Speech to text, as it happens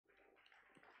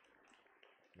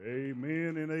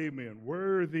Amen and amen.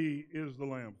 Worthy is the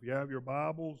Lamb. If you have your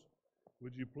Bibles,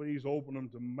 would you please open them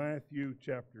to Matthew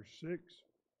chapter 6?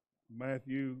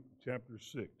 Matthew chapter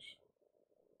 6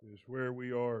 is where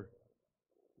we are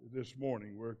this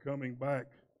morning. We're coming back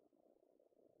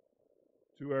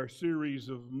to our series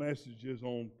of messages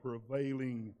on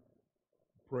prevailing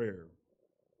prayer.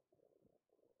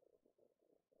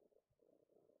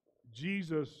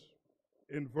 Jesus,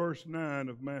 in verse 9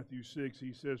 of Matthew 6,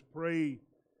 he says, "Pray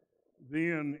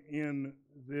then in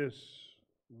this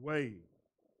way."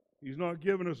 He's not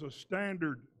given us a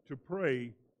standard to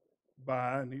pray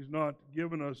by, and he's not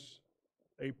given us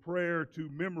a prayer to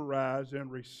memorize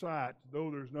and recite,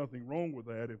 though there's nothing wrong with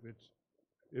that if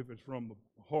it's from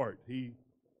the heart. He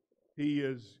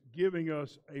is giving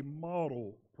us a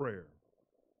model prayer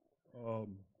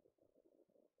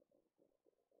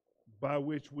by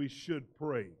which we should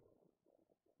pray.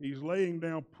 He's laying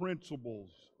down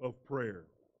principles of prayer.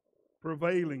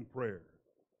 Prevailing prayer,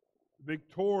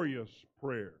 victorious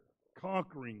prayer,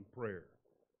 conquering prayer,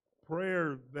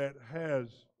 prayer that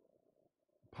has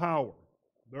power.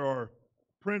 There are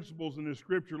principles in the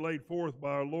Scripture laid forth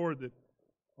by our Lord that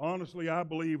honestly I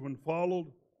believe when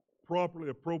followed, properly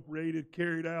appropriated,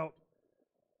 carried out,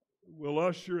 will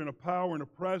usher in a power and a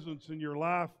presence in your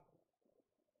life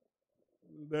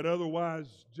that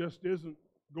otherwise just isn't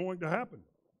going to happen.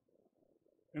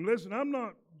 And listen, I'm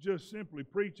not just simply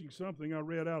preaching something I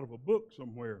read out of a book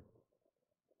somewhere.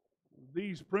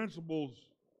 These principles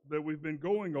that we've been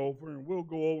going over and we'll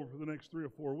go over for the next 3 or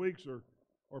 4 weeks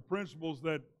are principles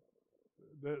that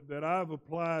I've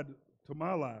applied to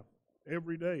my life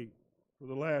every day for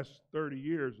the last 30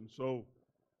 years. And so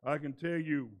I can tell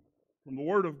you from the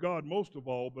Word of God most of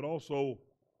all, but also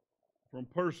from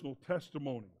personal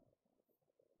testimony,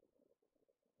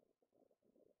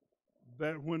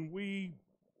 that when we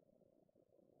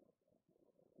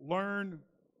learn,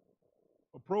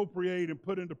 appropriate, and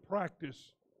put into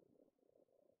practice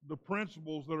the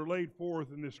principles that are laid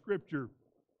forth in this Scripture,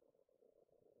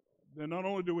 then not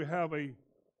only do we have a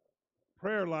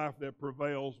prayer life that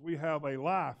prevails, we have a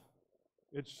life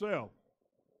itself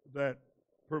that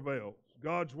prevails.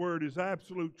 God's Word is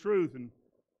absolute truth, and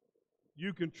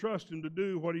you can trust Him to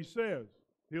do what He says.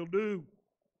 He will do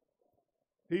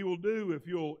if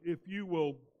you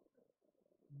will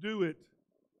do it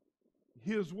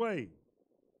His way.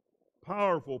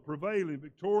 Powerful, prevailing,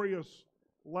 victorious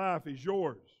life is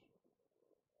yours.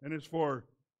 And it's for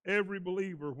every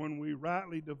believer when we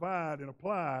rightly divide and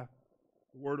apply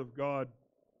the Word of God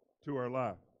to our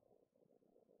life.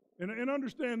 And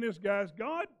understand this, guys,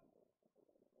 God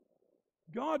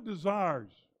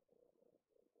desires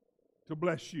to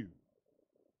bless you.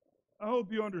 I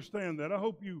hope you understand that. I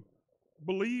hope you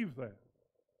believe that.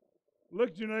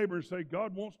 Look at your neighbor and say,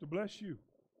 God wants to bless you.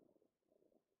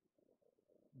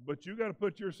 But you got to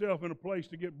put yourself in a place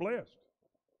to get blessed.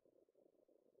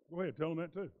 Go ahead, tell them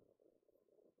that too.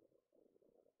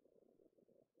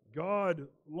 God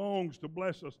longs to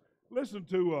bless us. Listen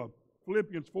to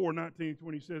Philippians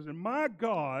 4:19-20 says, "And my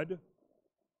God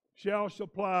shall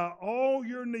supply all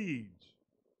your needs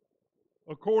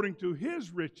according to His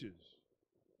riches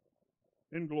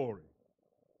in glory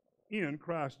in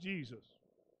Christ Jesus.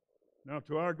 Now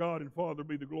to our God and Father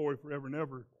be the glory forever and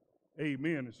ever.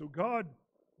 Amen." And so God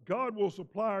will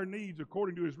supply our needs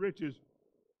according to His riches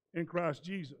in Christ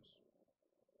Jesus.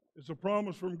 It's a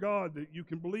promise from God that you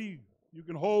can believe, you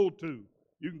can hold to,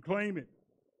 you can claim it.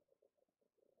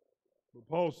 But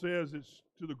Paul says it's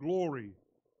to the glory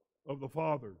of the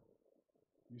Father.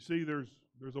 You see, there's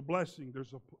a blessing,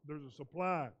 there's a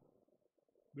supply,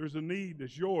 there's a need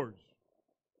that's yours.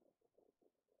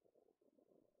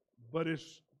 But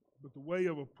the way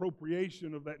of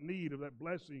appropriation of that need, of that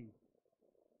blessing,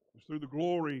 is through the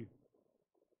glory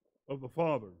of the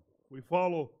Father. If we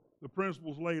follow the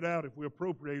principles laid out, if we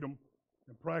appropriate them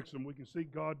and practice them, we can see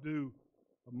God do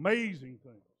amazing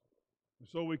things. And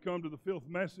so we come to the 5th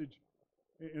message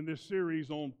in this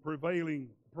series on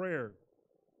prevailing prayer.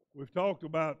 We've talked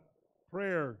about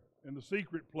prayer in the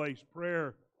secret place,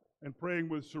 prayer and praying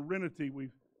with serenity.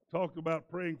 We've talked about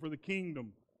praying for the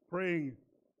kingdom, praying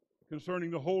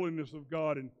concerning the holiness of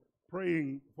God, and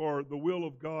praying for the will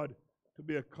of God to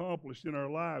be accomplished in our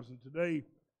lives. And today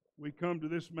we come to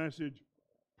this message,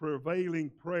 prevailing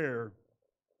prayer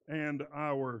and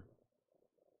our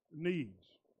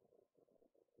needs.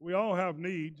 We all have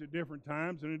needs at different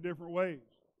times and in different ways.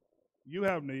 You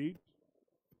have needs.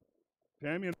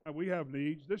 Tammy and I, we have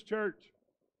needs. This church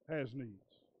has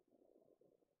needs.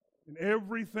 And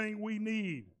everything we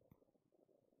need,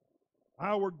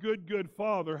 our good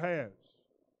Father has.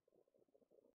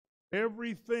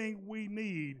 Everything we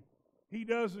need, He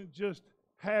doesn't just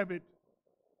have it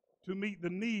to meet the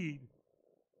need,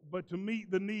 but to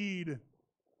meet the need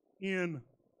in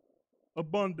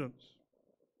abundance.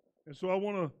 And so I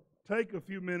want to take a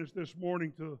few minutes this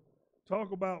morning to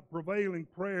talk about prevailing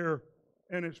prayer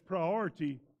and its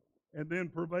priority, and then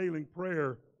prevailing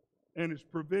prayer and its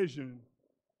provision.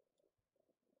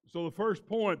 So the first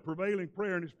point, prevailing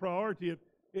prayer and its priority,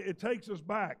 it takes us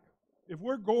back. If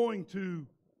we're going to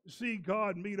see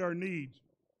God meet our needs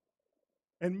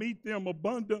and meet them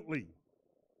abundantly,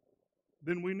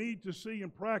 then we need to see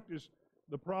and practice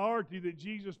the priority that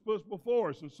Jesus puts before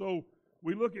us. And so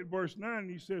we look at verse 9, and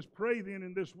he says, "Pray then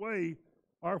in this way,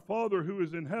 Our Father who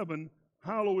is in heaven,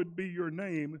 hallowed be your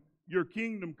name. Your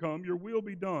kingdom come, your will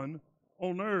be done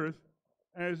on earth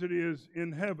as it is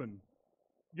in heaven.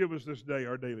 Give us this day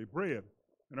our daily bread."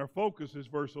 And our focus is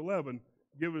verse 11,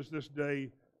 "Give us this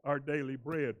day our daily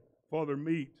bread." Father,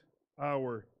 meet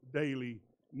our daily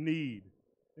need.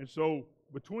 And so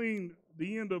between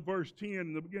the end of verse 10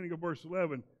 and the beginning of verse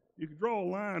 11, you can draw a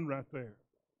line right there,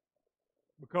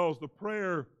 because the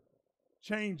prayer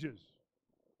changes.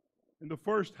 In the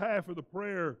first half of the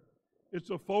prayer, it's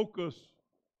a focus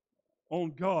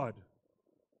on God.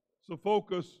 It's a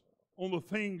focus on the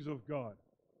things of God.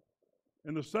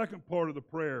 And the second part of the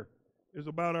prayer is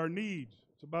about our needs.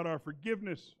 It's about our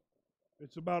forgiveness.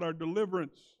 It's about our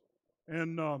deliverance.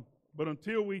 But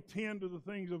until we tend to the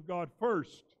things of God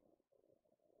first,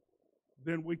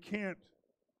 then we can't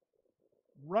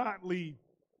rightly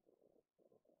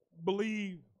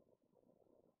believe,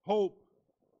 hope,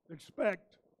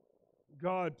 expect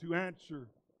God to answer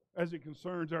as it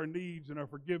concerns our needs and our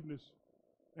forgiveness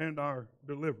and our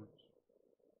deliverance.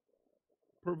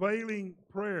 Prevailing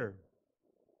prayer.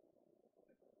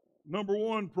 Number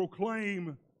one,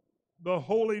 proclaim the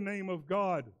holy name of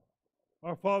God.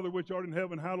 Our Father which art in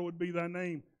heaven, hallowed be thy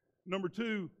name. Number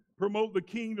two, promote the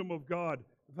kingdom of God.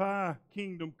 Thy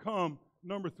kingdom come.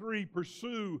 Number three,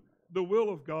 pursue the will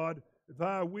of God.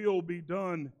 Thy will be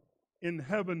done in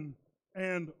heaven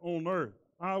and on earth.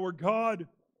 Our God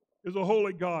is a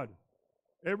holy God.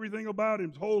 Everything about Him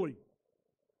is holy.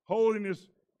 Holiness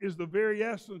is the very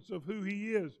essence of who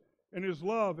He is, and His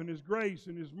love and His grace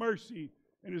and His mercy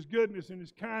and His goodness and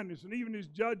His kindness and even His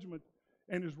judgment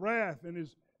and His wrath and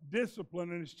His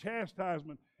discipline and His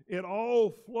chastisement. It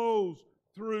all flows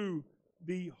through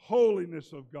the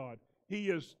holiness of God. He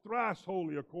is thrice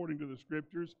holy according to the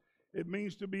Scriptures. It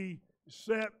means to be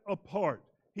set apart.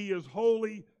 He is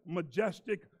holy,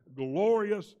 majestic,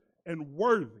 glorious, and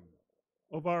worthy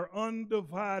of our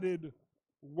undivided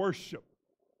worship.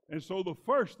 And so the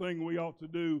first thing we ought to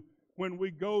do when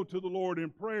we go to the Lord in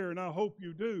prayer, and I hope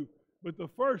you do, but the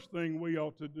first thing we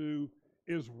ought to do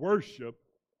is worship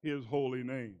His holy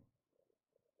name.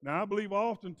 Now, I believe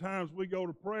oftentimes we go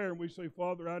to prayer and we say,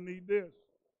 "Father, I need this.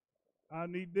 I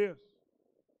need this.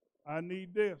 I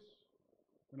need this.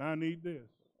 And I need this."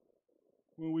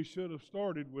 When we should have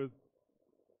started with,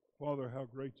 "Father, how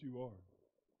great you are.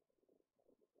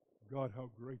 God, how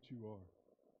great you are.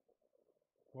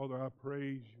 Father, I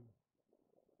praise you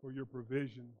for your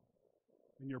provision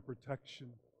and your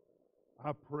protection.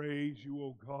 I praise you,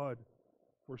 O God,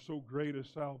 for so great a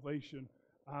salvation.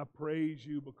 I praise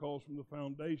you because from the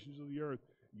foundations of the earth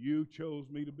you chose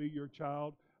me to be your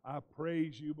child. I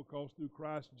praise you because through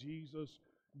Christ Jesus,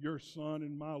 your Son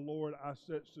and my Lord, I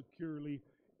sit securely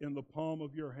in the palm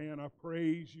of your hand. I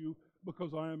praise you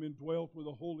because I am indwelt with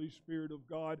the Holy Spirit of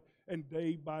God, and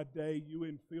day by day you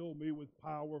infill me with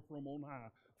power from on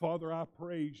high. Father, I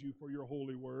praise you for your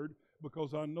holy word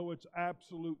because I know it's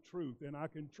absolute truth and I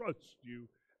can trust you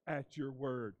at your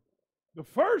word." The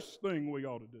first thing we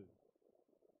ought to do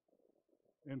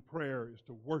in prayer is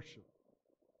to worship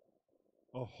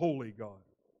a holy God.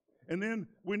 And then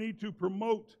we need to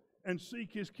promote and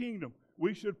seek His kingdom.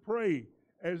 We should pray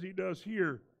as He does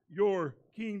here, "Your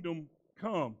kingdom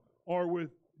come." Or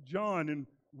with John in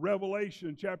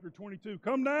Revelation chapter 22,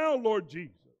 "Come now, Lord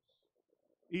Jesus,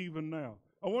 even now."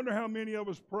 I wonder how many of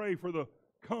us pray for the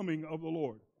coming of the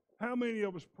Lord. How many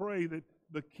of us pray that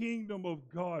the kingdom of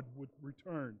God would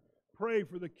return? Pray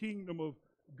for the kingdom of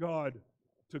God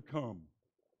to come.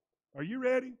 Are you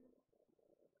ready?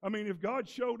 I mean, if God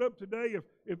showed up today,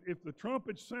 if the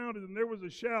trumpet sounded and there was a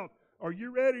shout, are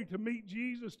you ready to meet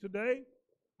Jesus today?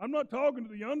 I'm not talking to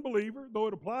the unbeliever, though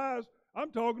it applies.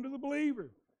 I'm talking to the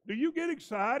believer. Do you get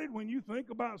excited when you think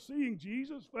about seeing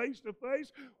Jesus face to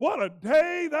face? What a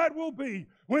day that will be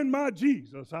when my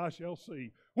Jesus I shall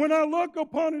see. When I look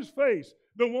upon His face,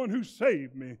 the one who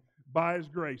saved me by His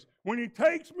grace. When He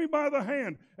takes me by the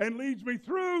hand and leads me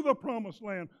through the promised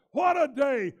land. What a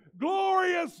day,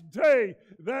 glorious day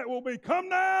that will be. Come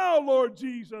now, Lord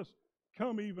Jesus.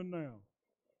 come even now.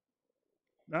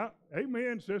 Now,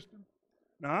 amen, sister.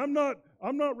 Now, I'm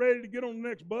not ready to get on the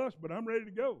next bus, but I'm ready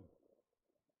to go.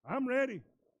 I'm ready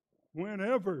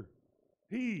whenever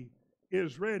He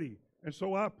is ready. And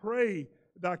so I pray,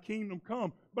 thy kingdom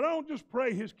come. But I don't just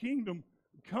pray His kingdom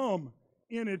come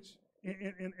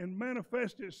and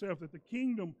manifest itself, that the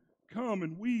kingdom come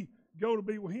and we go to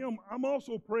be with Him. I'm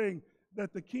also praying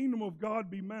that the kingdom of God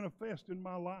be manifest in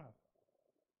my life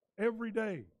every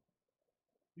day.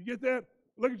 You get that?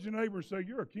 Look at your neighbor and say,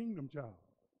 you're a kingdom child.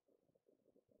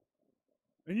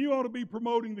 And you ought to be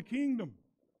promoting the kingdom.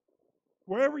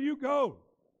 Wherever you go,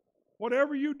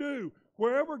 whatever you do,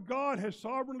 wherever God has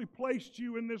sovereignly placed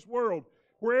you in this world,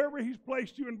 wherever He's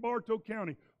placed you in Bartow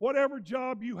County, whatever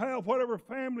job you have, whatever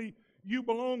family you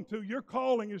belong to, your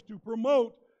calling is to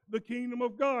promote the kingdom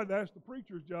of God. That's the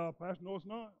preacher's job, Pastor. No, it's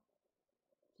not.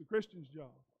 It's the Christian's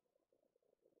job.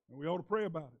 And we ought to pray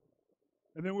about it.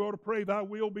 And then we ought to pray, thy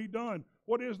will be done.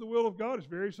 What is the will of God? It's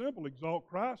very simple. Exalt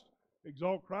Christ,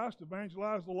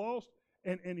 evangelize the lost,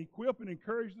 and equip and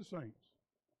encourage the saints.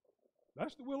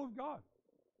 That's the will of God.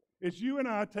 It's you and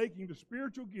I taking the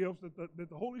spiritual gifts that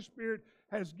the Holy Spirit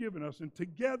has given us, and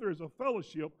together as a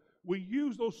fellowship, we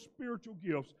use those spiritual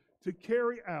gifts to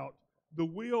carry out the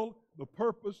will, the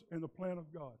purpose, and the plan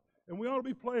of God. And we ought to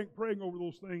be praying over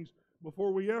those things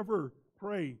before we ever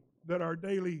pray that our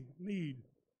daily need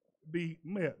be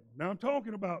met. Now I'm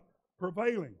talking about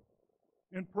prevailing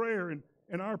in prayer and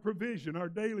our provision, our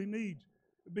daily needs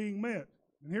being met.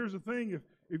 And here's the thing,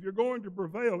 if you're going to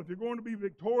prevail, if you're going to be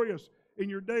victorious in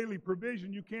your daily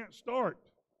provision, you can't start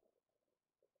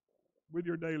with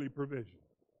your daily provision.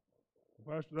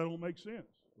 Pastor, that don't make sense.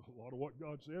 A lot of what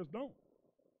God says don't.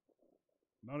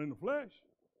 Not in the flesh.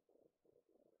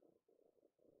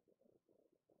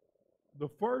 The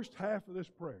first half of this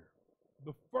prayer,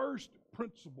 the first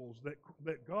principles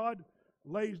that God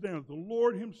lays down, the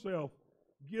Lord Himself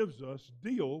gives us,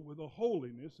 deal with the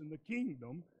holiness and the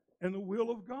kingdom and the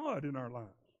will of God in our lives.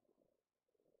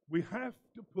 We have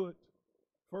to put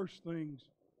first things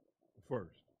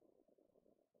first.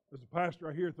 As a pastor,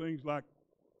 I hear things like,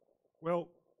 well,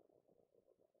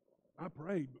 I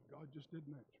prayed, but God just didn't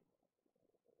answer.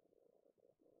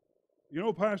 You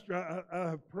know, Pastor, I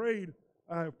have prayed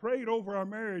over our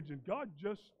marriage, and God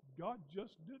just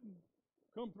didn't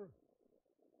come through.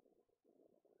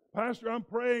 Pastor, I'm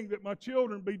praying that my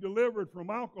children be delivered from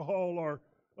alcohol or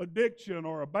addiction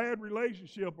or a bad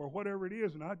relationship or whatever it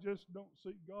is, and I just don't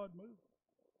see God move.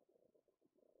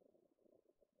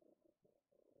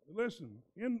 Listen,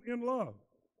 in love,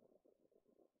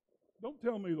 don't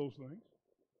tell me those things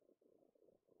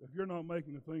if you're not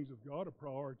making the things of God a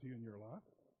priority in your life.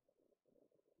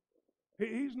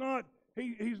 He's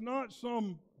not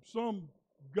some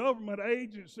government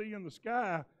agency in the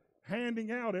sky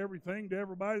handing out everything to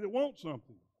everybody that wants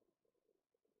something.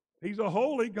 He's a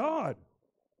holy God.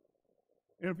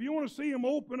 And if you want to see Him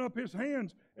open up His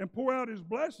hands and pour out His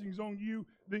blessings on you,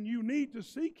 then you need to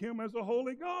seek Him as a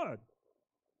holy God.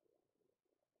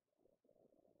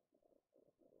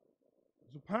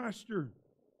 As a pastor,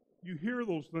 you hear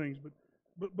those things,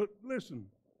 but listen.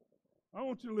 I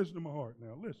want you to listen to my heart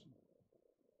now. Listen.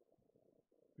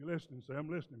 If you're listening, say, I'm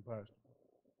listening, Pastor.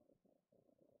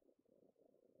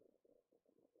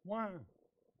 Why?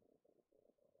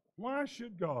 Why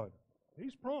should God?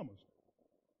 He's promised.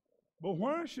 But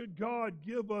why should God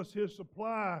give us His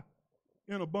supply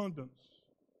in abundance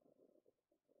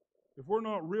if we're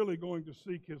not really going to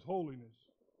seek His holiness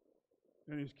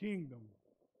and His kingdom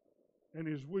and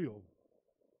His will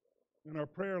in our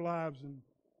prayer lives and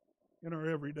in our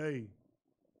everyday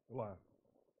life?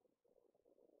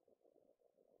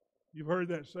 You've heard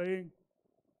that saying,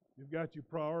 you've got your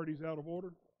priorities out of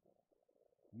order.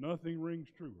 Nothing rings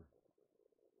truer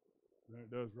than it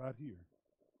does right here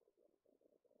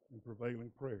in prevailing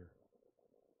prayer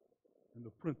and the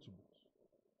principles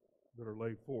that are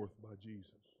laid forth by Jesus.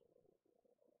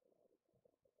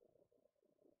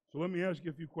 So let me ask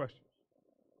you a few questions.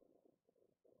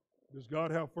 Does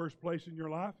God have first place in your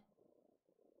life?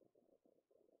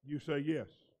 You say yes.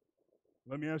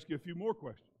 Let me ask you a few more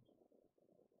questions.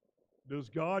 Does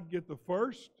God get the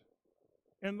first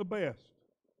and the best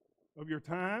of your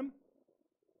time,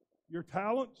 your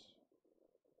talents,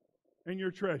 and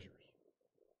your treasures?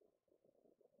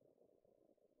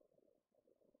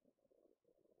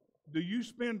 Do you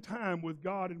spend time with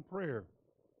God in prayer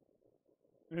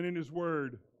and in His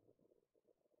Word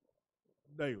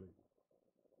daily?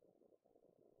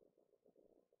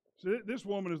 See, this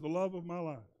woman is the love of my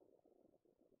life.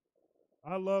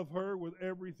 I love her with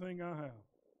everything I have.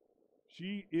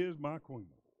 She is my queen.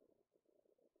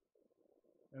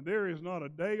 And there is not a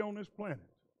day on this planet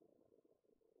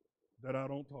that I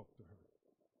don't talk to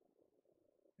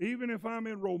her. Even if I'm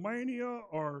in Romania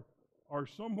or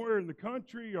somewhere in the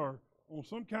country or on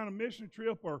some kind of mission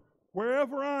trip or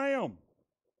wherever I am,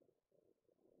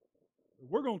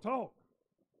 we're going to talk.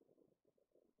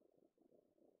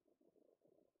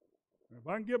 And if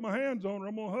I can get my hands on her,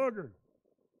 I'm going to hug her.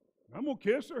 I'm going to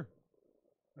kiss her.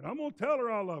 And I'm going to tell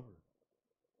her I love her.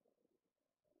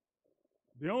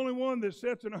 The only one that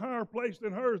sits in a higher place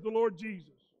than her is the Lord Jesus.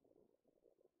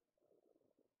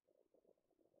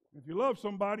 If you love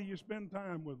somebody, you spend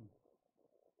time with them.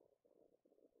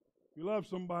 If you love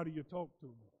somebody, you talk to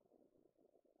them.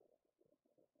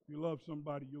 If you love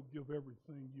somebody, you'll give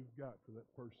everything you've got for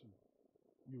that person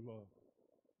you love.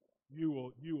 You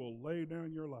will lay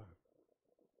down your life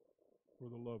for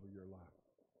the love of your life.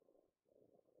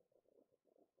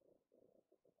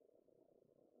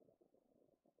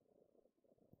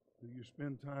 Do you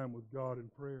spend time with God in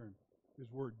prayer and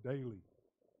His Word daily?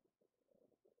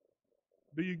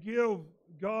 Do you give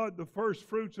God the first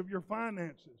fruits of your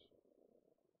finances?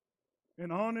 An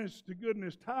honest to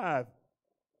goodness tithe,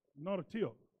 not a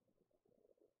tip.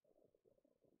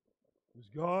 Is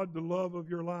God the love of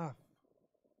your life?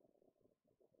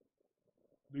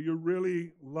 Do you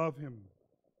really love Him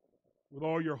with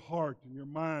all your heart and your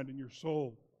mind and your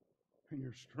soul and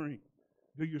your strength?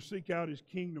 Do you seek out His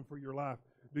kingdom for your life?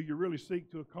 Do you really seek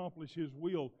to accomplish His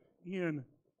will in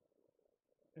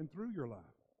and through your life?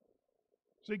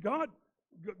 See, God's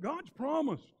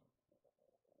promised.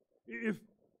 If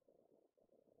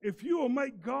you will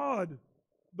make God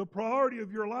the priority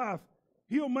of your life,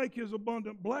 He'll make His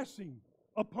abundant blessing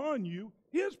upon you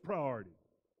His priority.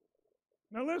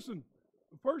 Now listen,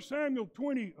 2 Samuel 2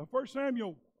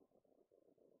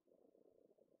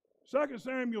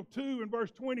 and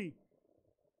verse 20,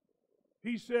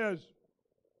 he says,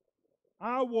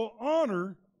 I will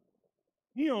honor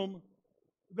him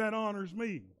that honors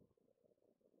me.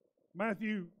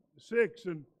 Matthew 6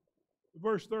 and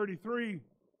verse 33,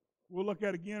 we'll look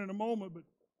at again in a moment, but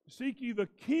seek ye the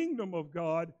kingdom of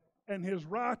God and His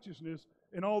righteousness,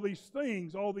 and all these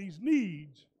things, all these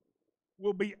needs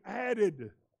will be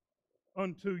added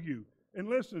unto you. And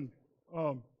listen,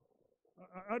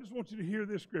 I just want you to hear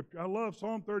this scripture. I love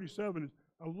Psalm 37.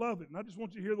 I love it. And I just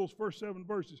want you to hear those first 7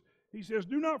 verses. He says,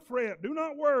 do not fret, do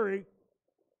not worry.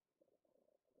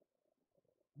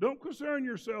 Don't concern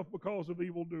yourself because of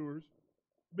evildoers.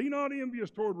 Be not envious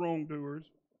toward wrongdoers,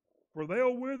 for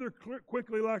they'll wither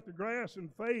quickly like the grass and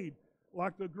fade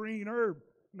like the green herb.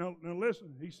 Now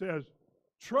listen, he says,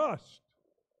 trust.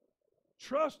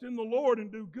 Trust in the Lord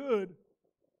and do good.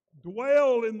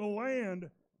 Dwell in the land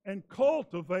and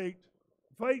cultivate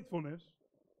faithfulness.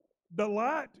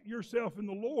 Delight yourself in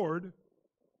the Lord,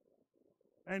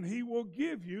 and He will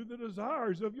give you the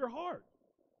desires of your heart.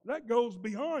 That goes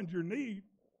beyond your need.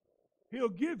 He'll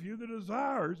give you the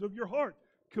desires of your heart.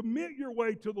 Commit your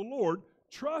way to the Lord.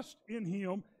 Trust in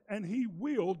Him, and He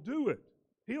will do it.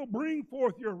 He'll bring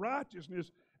forth your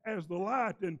righteousness as the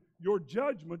light and your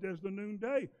judgment as the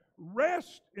noonday.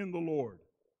 Rest in the Lord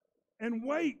and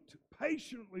wait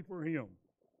patiently for Him.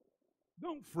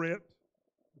 Don't fret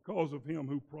because of him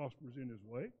who prospers in his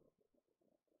way.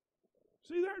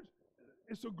 See,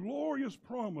 it's a glorious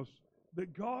promise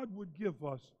that God would give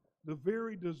us the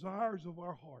very desires of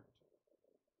our heart.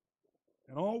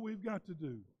 And all we've got to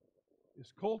do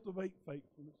is cultivate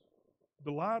faithfulness,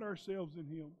 delight ourselves in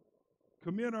Him,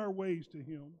 commit our ways to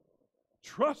Him,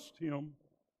 trust Him,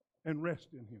 and rest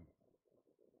in Him.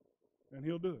 And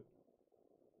He'll do it.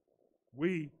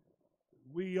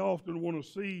 We often want to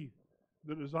see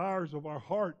the desires of our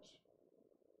hearts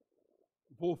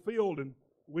fulfilled, and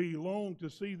we long to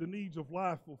see the needs of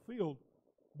life fulfilled,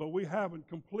 but we haven't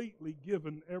completely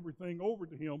given everything over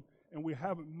to Him, and we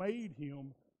haven't made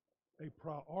Him a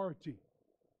priority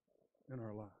in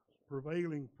our lives.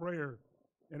 Prevailing prayer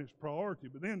and its priority.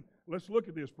 But then let's look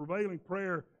at this. Prevailing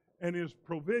prayer and His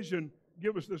provision.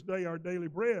 Give us this day our daily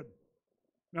bread.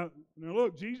 Now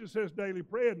look, Jesus says daily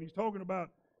bread, and He's talking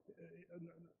about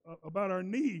our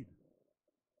need.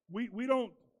 We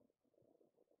don't,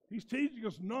 He's teaching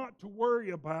us not to worry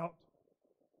about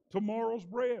tomorrow's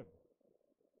bread.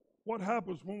 What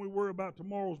happens when we worry about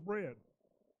tomorrow's bread?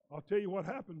 I'll tell you what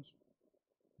happens.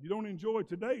 You don't enjoy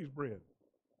today's bread.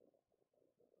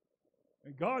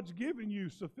 And God's given you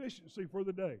sufficiency for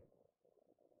the day.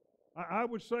 I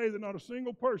would say that not a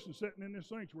single person sitting in this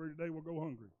sanctuary today will go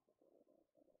hungry.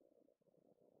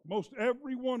 Most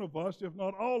every one of us, if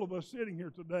not all of us sitting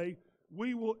here today,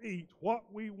 we will eat what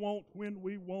we want, when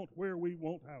we want, where we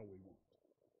want, how we want.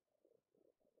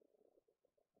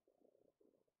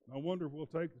 I wonder if we'll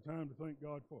take the time to thank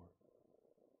God for it.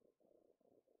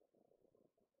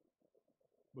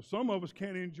 But some of us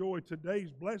can't enjoy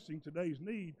today's blessing, today's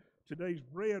need, today's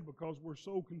bread because we're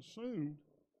so consumed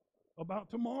about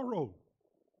tomorrow.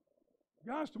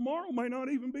 Guys, tomorrow may not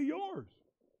even be yours.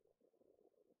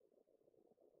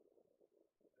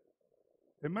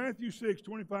 In Matthew 6,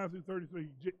 25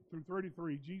 through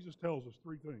 33, Jesus tells us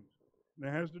three things. And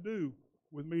it has to do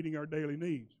with meeting our daily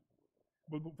needs.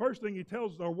 But the first thing he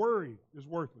tells us, our worry is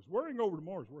worthless. Worrying over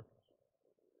tomorrow is worthless.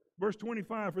 Verse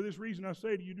 25, for this reason I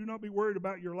say to you, do not be worried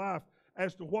about your life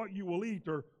as to what you will eat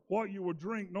or what you will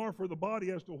drink, nor for the body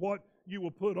as to what you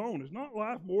will put on. Is not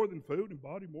life more than food and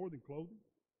body more than clothing?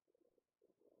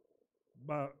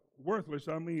 By worthless,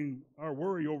 I mean our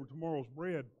worry over tomorrow's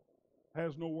bread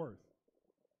has no worth.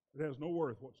 It has no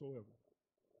worth whatsoever.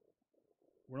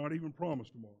 We're not even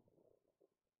promised tomorrow.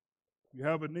 You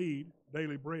have a need,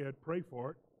 daily bread, pray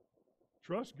for it.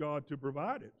 Trust God to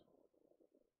provide it.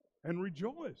 And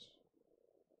rejoice.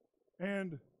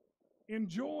 And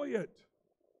enjoy it.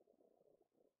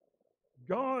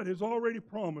 God has already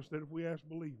promised that if we ask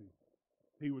believing,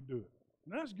 He would do it.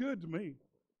 And that's good to me.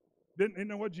 Didn't you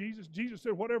know what Jesus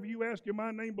said, whatever you ask in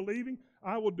my name believing,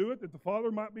 I will do it, that the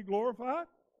Father might be glorified?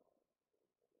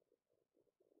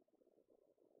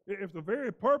 If the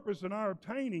very purpose in our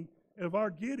obtaining, of our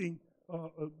getting,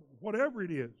 whatever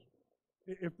it is,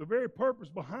 if the very purpose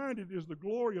behind it is the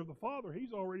glory of the Father,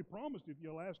 He's already promised, if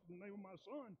you'll ask in the name of my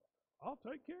Son, I'll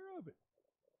take care of it.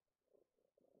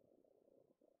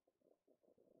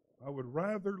 I would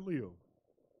rather live.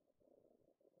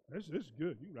 This is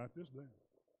good. You can write this down.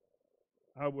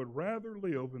 I would rather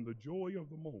live in the joy of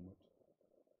the moment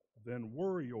than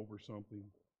worry over something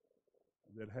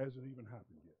that hasn't even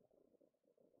happened yet.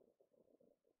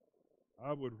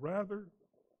 I would rather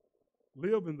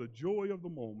live in the joy of the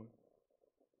moment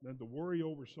than to worry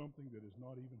over something that has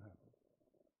not even happened.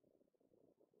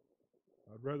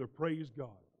 I'd rather praise God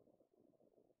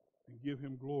and give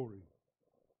Him glory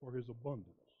for His abundance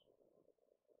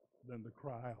than to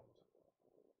cry out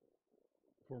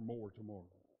for more tomorrow.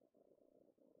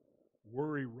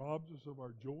 Worry robs us of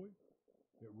our joy.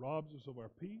 It robs us of our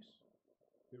peace.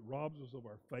 It robs us of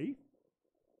our faith.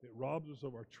 It robs us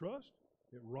of our trust.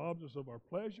 It robs us of our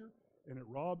pleasure. And it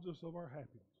robs us of our happiness.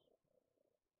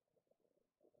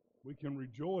 We can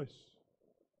rejoice.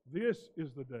 This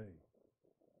is the day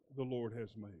the Lord has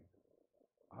made.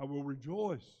 I will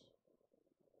rejoice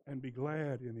and be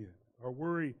glad in it. Our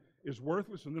worry is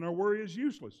worthless, and then our worry is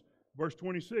useless. Verse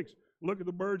 26, look at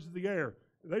the birds of the air.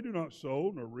 They do not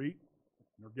sow, nor reap,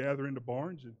 nor gather into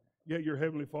barns, and yet your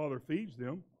heavenly Father feeds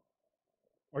them.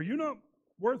 Are you not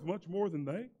worth much more than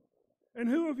they? And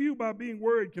who of you, by being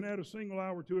worried, can add a single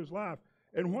hour to his life?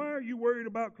 And why are you worried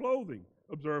about clothing?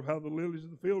 Observe how the lilies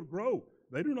of the field grow.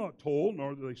 They do not toil,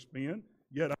 nor do they spin.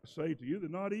 Yet I say to you that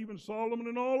not even Solomon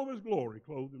in all of his glory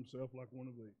clothed himself like one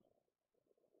of these.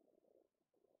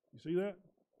 You see that?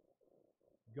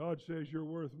 God says you're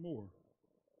worth more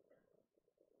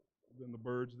than the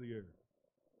birds of the air.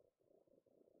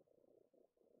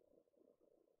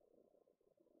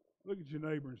 Look at your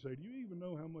neighbor and say, do you even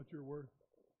know how much you're worth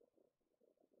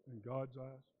in God's eyes?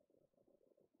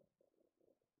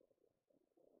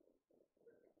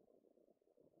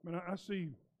 I mean, I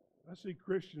see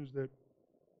Christians that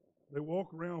they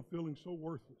walk around feeling so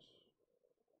worthless.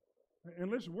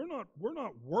 And listen, we're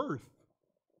not worth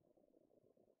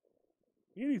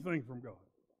anything from God.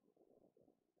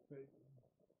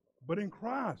 But in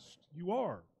Christ, you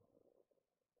are.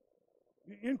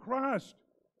 In Christ,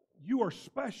 you are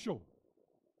special.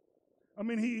 I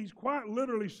mean, he's quite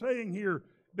literally saying here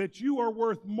that you are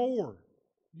worth more.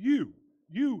 You,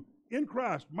 in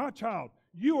Christ, my child,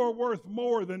 you are worth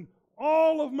more than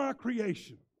all of my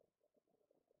creation.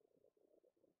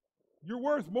 You're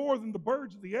worth more than the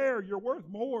birds of the air. You're worth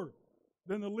more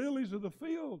than the lilies of the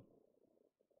field.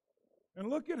 And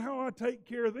look at how I take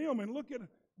care of them. And look at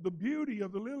the beauty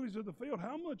of the lilies of the field.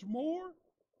 How much more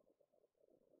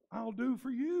I'll do for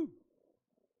you.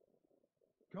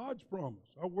 God's promise.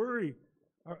 Our worry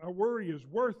is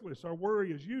worthless. Our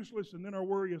worry is useless. And then our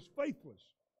worry is faithless.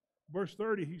 Verse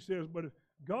 30, he says, but if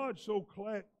God so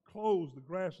clothes the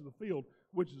grass of the field,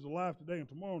 which is alive today and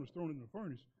tomorrow and is thrown into the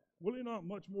furnace, will He not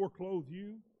much more clothe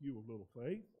you, you of little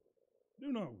faith?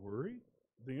 Do not worry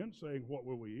then, saying, what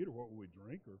will we eat, or what will we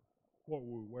drink, or what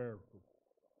will we wear for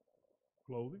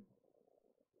clothing?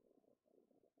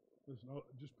 Listen, I'll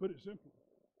just put it simply.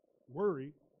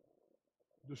 Worry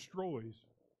destroys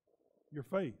your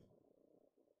faith.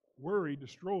 Worry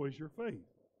destroys your faith.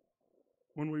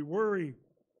 When we worry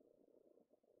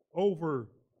over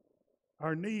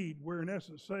our need, we're in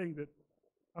essence saying that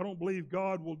I don't believe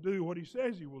God will do what He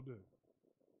says He will do.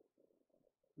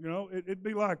 You know, it'd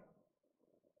be like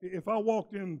if I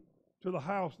walked into the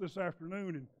house this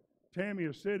afternoon and Tammy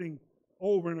is sitting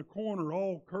over in a corner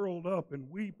all curled up and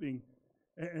weeping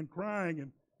and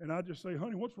crying, and I just say,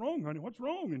 honey, what's wrong, honey? What's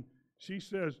wrong? And she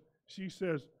says,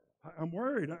 I'm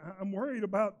worried. I'm worried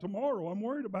about tomorrow. I'm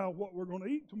worried about what we're going to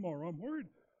eat tomorrow. I'm worried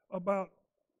about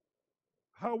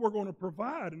how we're going to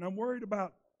provide, and I'm worried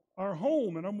about our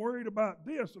home, and I'm worried about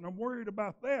this, and I'm worried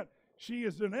about that. She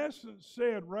has in essence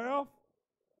said, Ralph,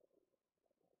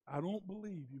 I don't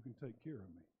believe you can take care of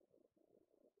me.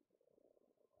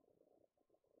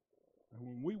 And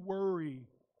when we worry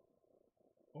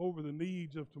over the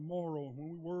needs of tomorrow, and when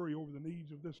we worry over the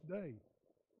needs of this day,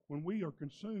 when we are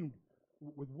consumed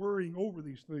with worrying over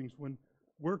these things, when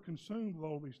we're consumed with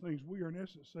all these things, we are in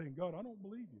essence saying, God, I don't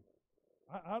believe you.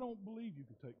 I don't believe you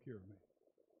can take care of me.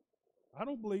 I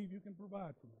don't believe you can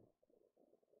provide for me.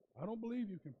 I don't believe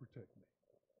you can protect me.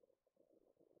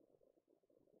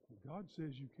 But God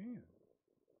says you can.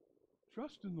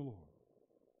 Trust in the Lord.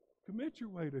 Commit your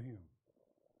way to Him.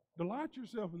 Delight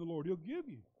yourself in the Lord. He'll give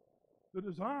you the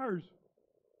desires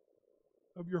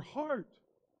of your heart.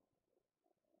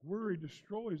 Worry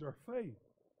destroys our faith.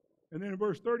 And then in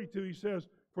verse 32 he says,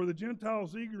 for the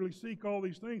Gentiles eagerly seek all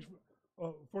these things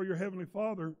for your heavenly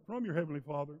Father, from your heavenly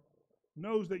Father,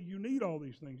 knows that you need all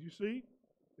these things. You see,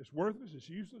 it's worthless, it's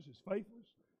useless, it's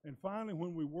faithless. And finally,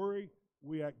 when we worry,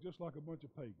 we act just like a bunch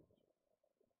of pagans.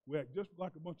 We act just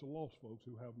like a bunch of lost folks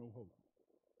who have no hope.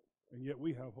 And yet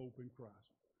we have hope in Christ.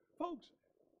 Folks,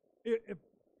 if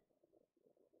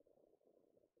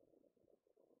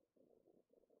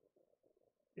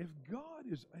God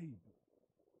is able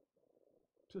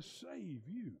to save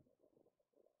you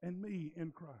and me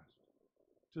in Christ,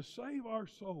 to save our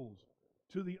souls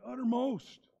to the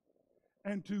uttermost,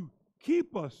 and to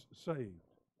keep us saved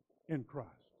in Christ,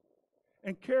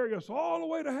 and carry us all the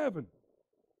way to heaven,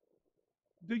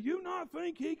 do you not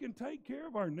think He can take care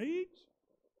of our needs?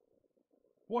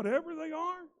 Whatever they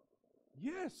are?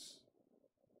 Yes,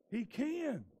 He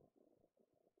can.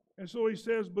 And so He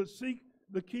says, but seek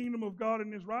the kingdom of God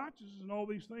and His righteousness, and all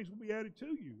these things will be added to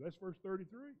you. That's verse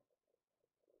 33.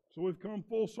 So we've come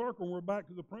full circle, and we're back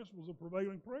to the principles of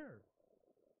prevailing prayer.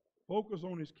 Focus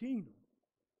on His kingdom,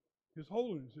 His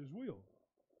holiness, His will.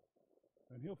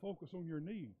 And He'll focus on your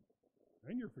need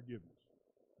and your forgiveness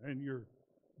and your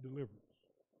deliverance.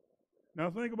 Now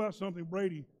think about something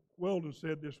Brady Weldon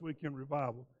said this week in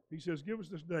revival. He says, give us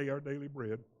this day our daily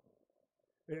bread.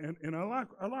 And I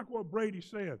like what Brady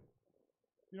said.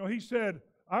 You know, he said,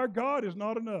 our God is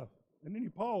not enough. And then he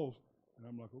paused. And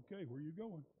I'm like, okay, where are you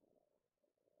going?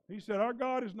 He said, our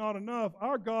God is not enough.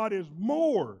 Our God is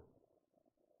more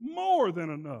than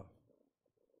enough.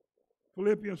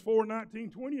 Philippians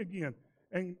 4:19-20 again.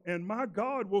 And my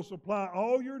God will supply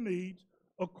all your needs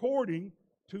according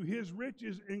to His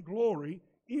riches in glory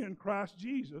in Christ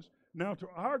Jesus. Now to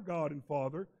our God and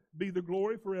Father be the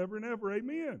glory forever and ever.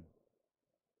 Amen.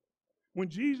 When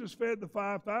Jesus fed the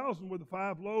 5,000 with the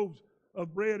 5 loaves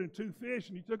of bread and 2 fish,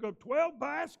 and He took up 12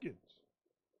 baskets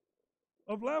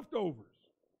of leftovers.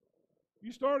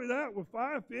 You started out with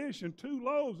 5 fish and 2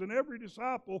 loaves, and every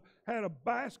disciple had a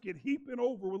basket heaping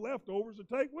over with leftovers to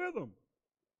take with them.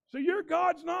 So your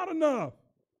God's not enough.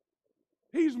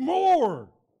 He's more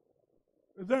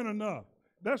than enough.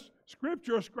 That's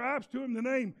Scripture ascribes to Him the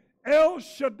name El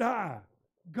Shaddai,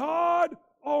 God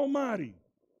Almighty.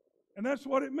 And that's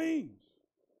what it means.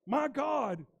 My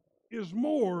God is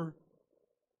more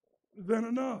than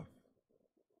enough.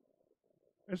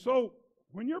 And so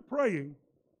when you're praying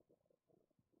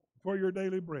for your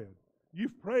daily bread,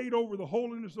 you've prayed over the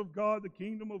holiness of God, the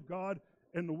kingdom of God,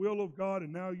 and the will of God,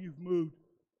 and now you've moved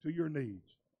to your needs.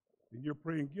 And you're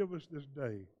praying, give us this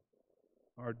day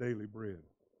our daily bread.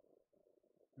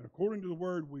 And according to the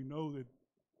Word, we know that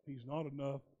He's not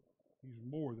enough, He's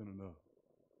more than enough.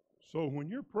 So when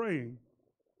you're praying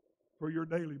for your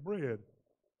daily bread,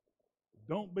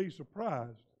 don't be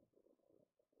surprised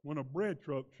when a bread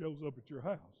truck shows up at your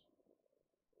house,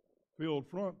 filled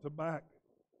front to back,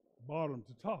 bottom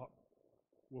to top,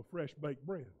 with fresh baked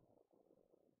bread.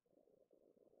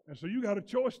 And so you got a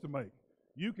choice to make.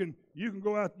 You can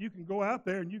go out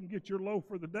there and you can get your loaf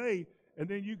for the day, and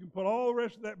then you can put all the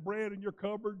rest of that bread in your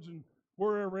cupboards and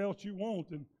wherever else you want,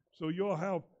 and so you'll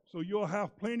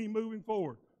have plenty moving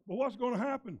forward. But what's going to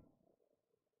happen?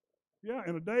 Yeah,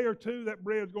 in a day or two, that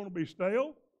bread's going to be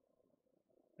stale,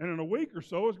 and in a week or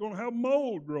so, it's going to have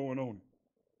mold growing on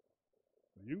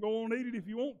it. You can go on and eat it if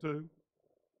you want to.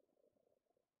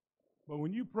 But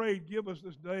when you prayed, give us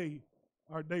this day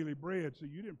our daily bread, so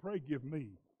you didn't pray, give me.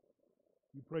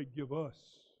 You pray, give us.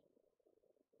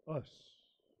 Us.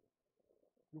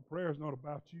 Your prayer is not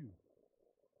about you.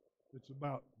 It's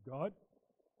about God.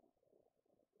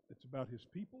 It's about His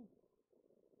people.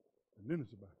 And then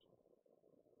it's about you.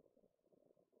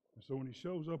 And so when He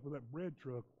shows up with that bread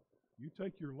truck, you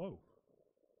take your loaf.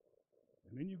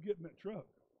 And then you get in that truck.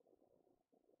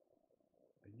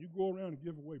 And you go around and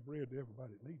give away bread to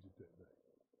everybody that needs it that day.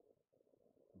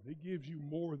 When He gives you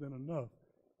more than enough,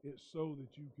 it's so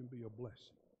that you can be a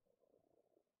blessing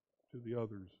to the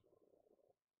others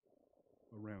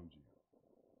around you.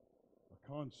 A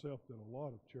concept that a lot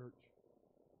of church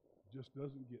just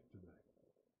doesn't get today.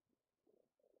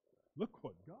 Look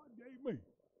what God gave me.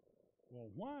 Well,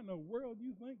 why in the world do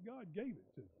you think God gave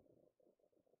it to you?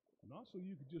 Not so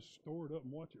you could just store it up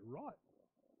and watch it rot.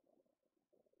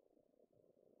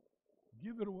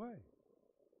 Give it away.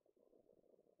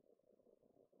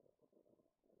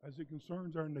 As it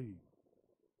concerns our need.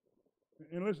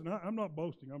 And listen, I'm not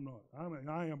boasting. I'm not.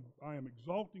 I am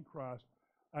exalting Christ.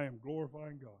 I am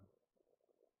glorifying God.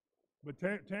 But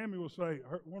Tammy will say,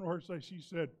 one of her say,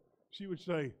 she would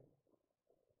say,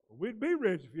 well, we'd be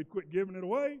rich if you'd quit giving it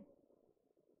away.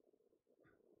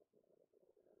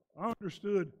 I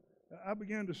understood. I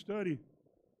began to study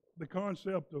the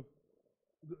concept of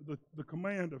the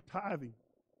command of tithing,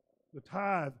 the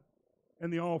tithe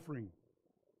and the offering.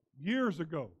 Years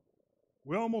ago,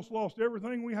 we almost lost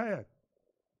everything we had.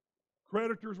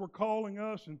 Creditors were calling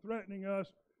us and threatening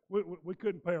us. We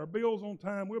couldn't pay our bills on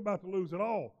time. We were about to lose it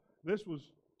all. This was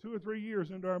 2 or 3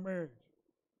 years into our marriage.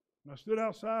 And I stood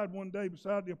outside one day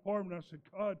beside the apartment. And I said,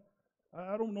 God,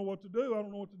 I don't know what to do. I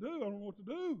don't know what to do. I don't know what to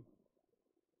do.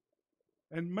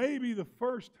 And maybe the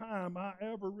first time I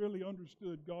ever really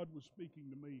understood God was speaking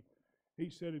to me, He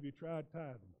said, have you tried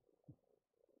tithing?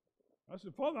 I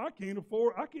said, Father, I can't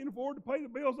afford to pay the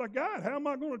bills I got. How am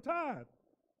I going to tithe?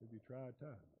 Have you tried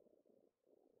tithing?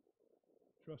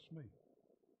 Trust me.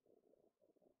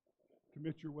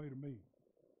 Commit your way to me.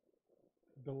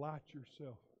 Delight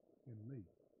yourself in me.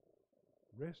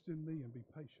 Rest in me and be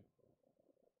patient.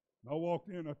 And I walked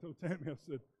in, I told Tammy, I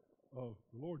said, the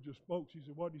Lord just spoke. She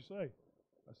said, what did He say?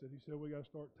 I said, He said, we got to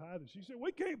start tithing. She said,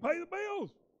 we can't pay the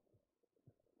bills.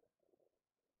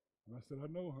 And I said, I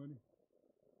know, honey.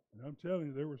 And I'm telling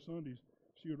you, there were Sundays,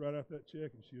 she would write out that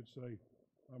check and she would say,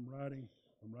 I'm writing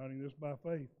this by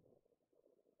faith.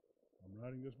 I'm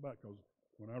writing this by, because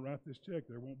when I write this check,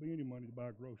 there won't be any money to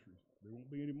buy groceries. There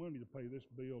won't be any money to pay this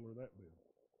bill or that bill.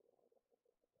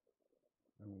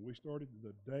 And when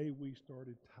the day we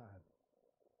started tithing,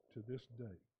 to this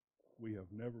day, we have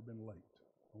never been late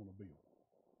on a bill.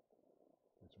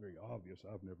 It's very obvious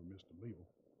I've never missed a meal.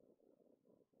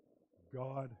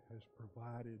 God has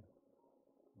provided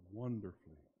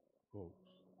wonderfully, folks.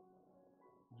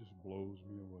 It just blows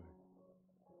me away.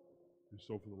 And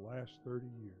so for the last 30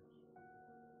 years,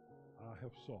 I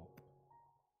have sought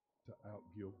to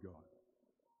outgive God.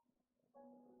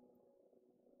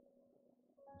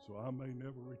 And so I may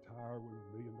never retire with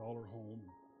 $1 million home.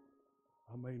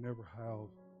 I may never have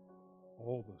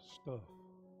all the stuff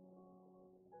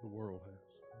the world has.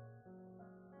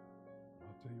 But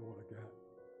I'll tell you what I got.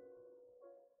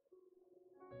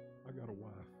 I got a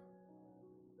wife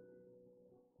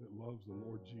that loves the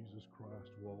Lord Jesus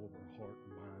Christ with all of her heart,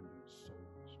 mind, and soul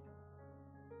and strength.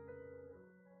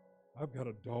 I've got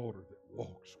a daughter that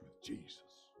walks with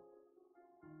Jesus.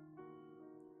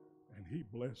 And He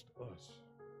blessed us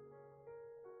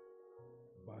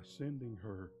by sending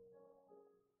her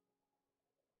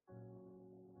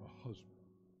a husband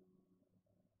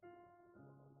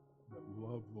that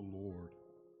loved the Lord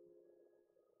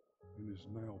and is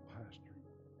now pastoring.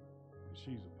 And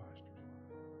she's a pastor's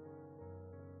wife.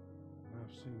 And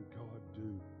I've seen God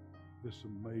do this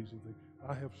amazing thing.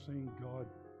 I have seen God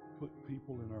put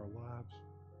people in our lives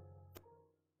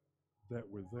that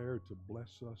were there to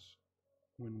bless us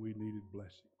when we needed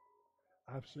blessing.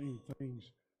 I've seen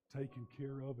things taken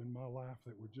care of in my life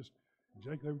that were just,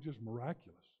 Jake, they were just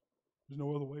miraculous. There's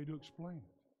no other way to explain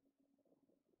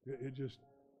it.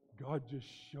 God just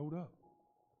showed up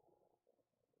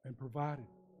and provided.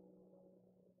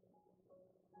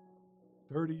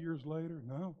 30 years later,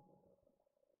 no,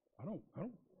 I don't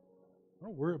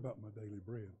worry about my daily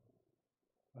bread.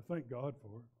 I thank God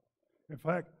for it. In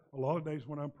fact, a lot of days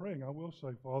when I'm praying, I will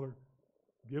say, Father,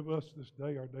 give us this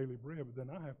day our daily bread. But then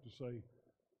I have to say,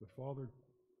 but Father,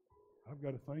 I've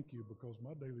got to thank you because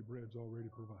my daily bread's already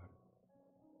provided.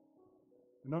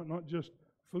 Not just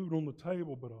food on the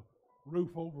table, but a roof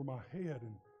over my head.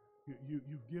 And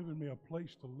you've given me a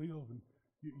place to live. And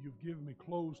you've given me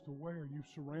clothes to wear. You've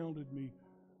surrounded me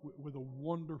with a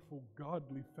wonderful,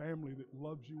 godly family that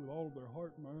loves you with all of their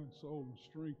heart, mind, soul, and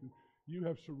strength. And you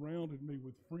have surrounded me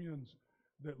with friends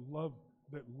that love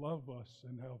us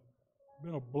and have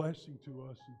been a blessing to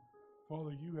us. And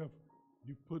Father,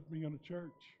 you've put me in a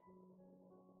church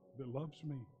that loves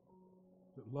me,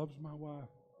 that loves my wife,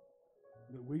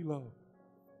 that we love.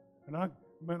 And I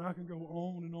can go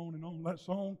on and on and on. That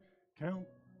song, count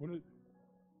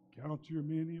your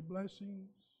many blessings,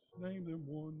 name them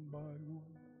one by one.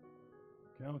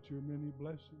 Count your many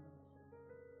blessings,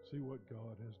 see what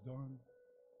God has done.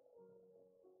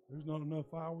 There's not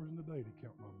enough hours in the day to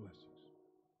count my blessings.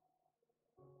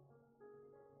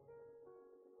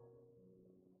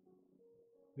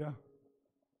 Yeah.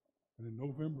 And in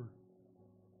November,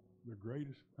 the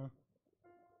greatest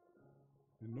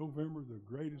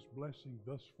blessing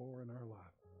thus far in our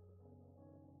life.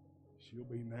 She'll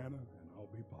be Nana and I'll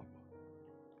be Papa.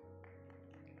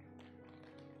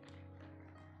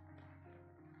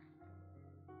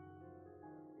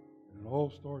 And it all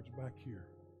starts back here,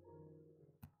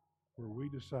 where we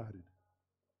decided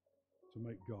to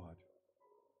make God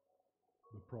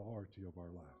the priority of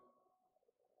our life.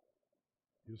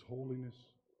 His holiness,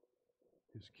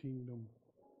 His kingdom,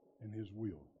 and His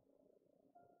will.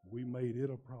 We made it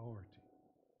a priority.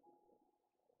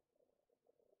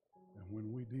 And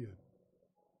when we did,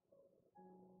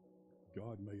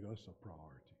 God made us a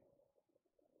priority.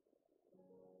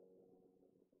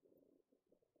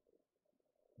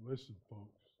 Listen,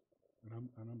 folks, and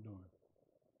I'm done.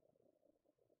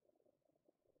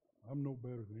 I'm no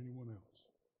better than anyone else.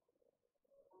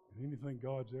 And anything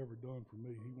God's ever done for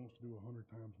me, He wants to do 100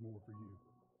 times more for you.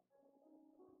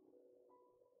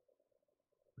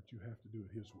 But you have to do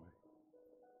it His way.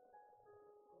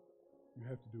 You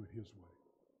have to do it His way.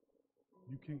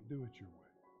 You can't do it your way.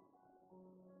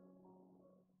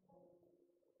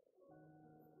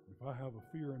 If I have a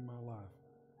fear in my life,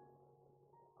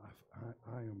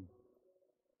 I am.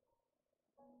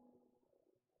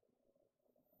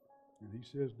 And He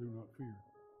says, do not fear.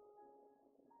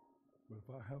 But if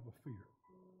I have a fear,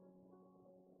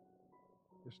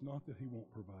 it's not that He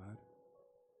won't provide.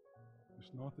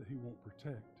 It's not that He won't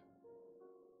protect.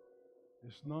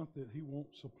 It's not that He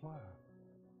won't supply.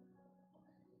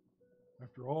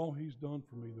 After all He's done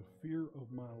for me, the fear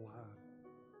of my life,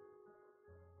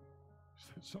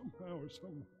 that somehow or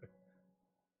some way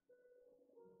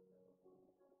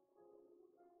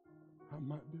I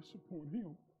might disappoint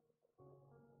Him.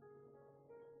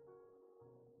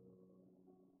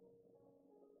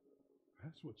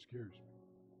 That's what scares me.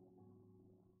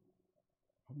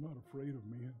 I'm not afraid of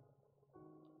men.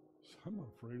 I'm not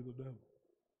afraid of the devil.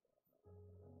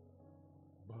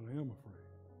 But I am afraid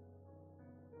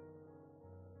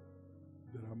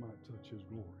that I might touch His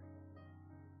glory.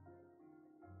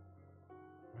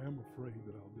 I am afraid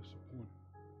that I'll disappoint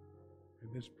Him.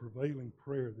 And this prevailing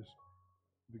prayer, this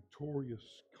victorious,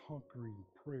 conquering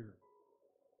prayer,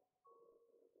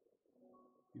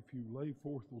 if you lay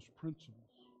forth those principles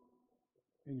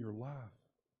in your life,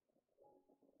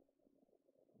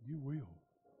 you will.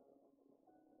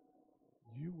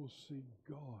 You will see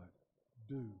God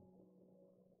do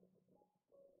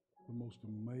the most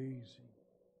amazing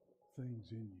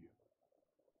things in you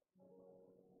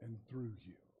and through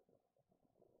you.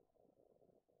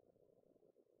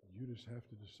 You just have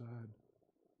to decide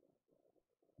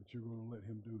that you're going to let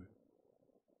Him do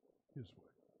it His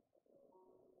way.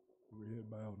 Every head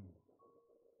bowed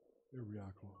and every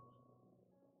eye closed.